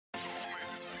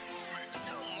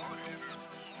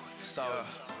Hey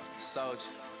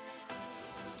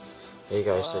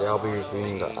guys, today I'll be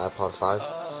reviewing the iPod 5,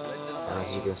 and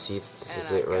as you can see, this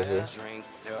is it right here.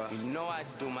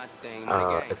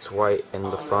 It's white in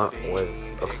the front with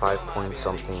a 5-point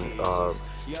something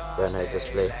Retina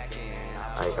display.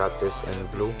 I got this in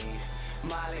blue.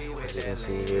 As you can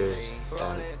see, here's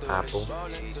an Apple.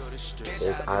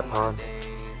 Here's iPod,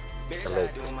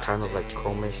 like kind of like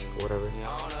chromish, whatever.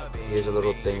 Here's a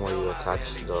little thing where you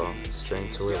attach the string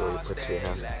to it, where you put to your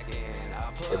hand.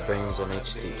 It brings an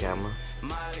HD camera,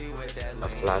 a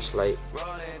flashlight.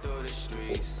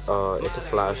 It's a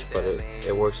flash, but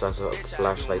it works as a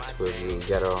flashlight too if you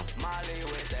get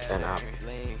an app.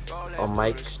 A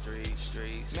mic,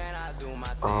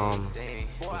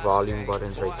 volume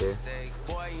buttons right there,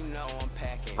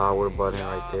 power button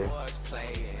right there,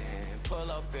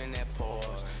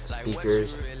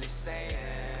 speakers,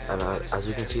 and as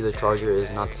you can see, the charger is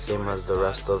not the same as the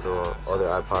rest of the other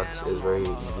iPods. It's very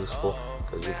useful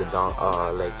because you can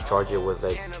like charge it with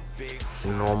like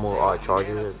normal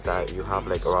charger that you have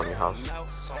like around your house.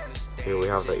 Here we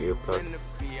have the earplug,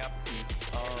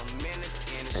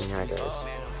 and yeah guys,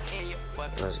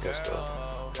 let's get started.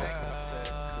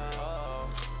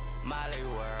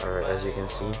 Alright, as you can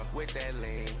see,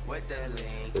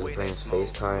 this brings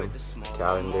FaceTime,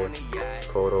 calendar,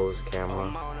 photos,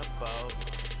 camera,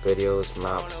 videos,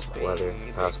 maps, weather,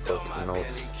 passbook,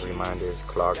 notes, reminders,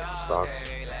 clock,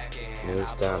 stocks,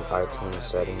 newsstand, iTunes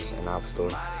settings, and App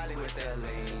Store.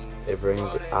 It brings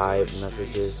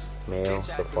iMessages, mail,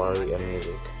 Safari, and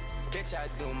music.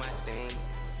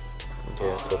 Okay,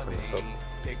 let's open this up.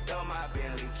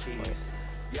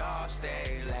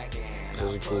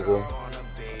 This is Google.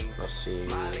 Let's see,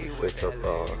 switch up,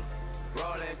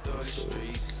 let's see,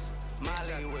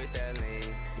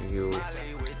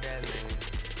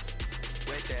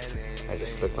 I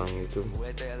just clicked on YouTube.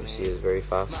 You see it's very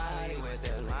fast,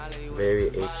 very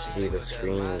HD. The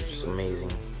screen is just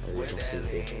amazing, as you can see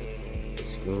here. The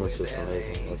screen is just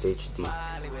amazing, it's HD.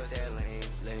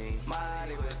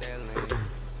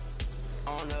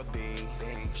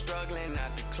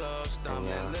 And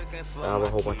yeah, I have a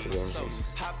whole bunch of games here.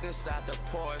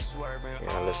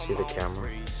 Yeah, let's see the camera.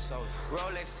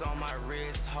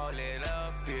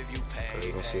 As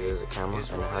you can see, there's a camera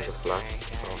and it has a flash.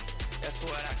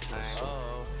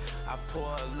 I pull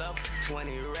up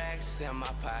 20 racks in my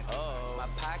pocket. My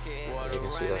pocket. As you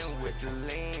can see, that's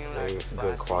very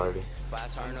good quality. Now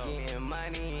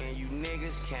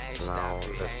let's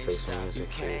play some music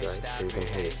for you guys so you can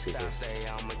hear the speakers. I ain't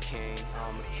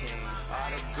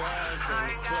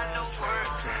got no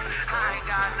words. I ain't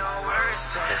got no words.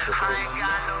 I ain't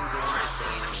got no words.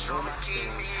 Them shoes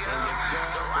keep me up,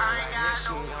 so I ain't got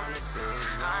no words.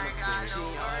 I ain't got no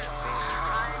words.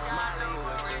 I ain't got no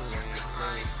words.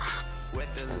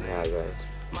 And yeah guys,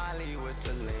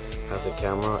 has a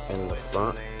camera in the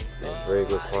front. It's very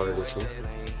good quality too.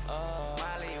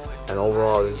 And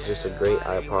overall, this is just a great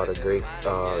iPod, a great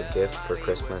gift for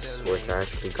Christmas, which I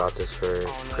actually got this for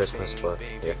Christmas, but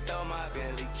yeah.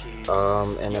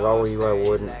 And if I were you, I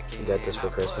wouldn't get this for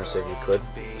Christmas if you could.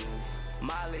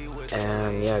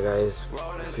 And yeah guys,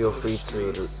 feel free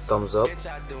to thumbs up,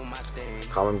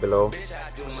 comment below,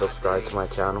 subscribe to my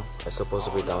channel. It's supposed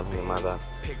to be down here, my bad.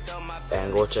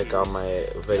 And go check out my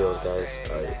videos guys.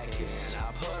 Peace.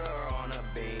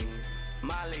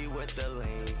 Molly with the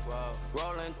lean,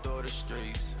 rolling through the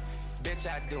streets. Bitch,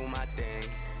 I do my thing.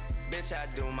 Bitch, I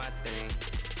do my thing.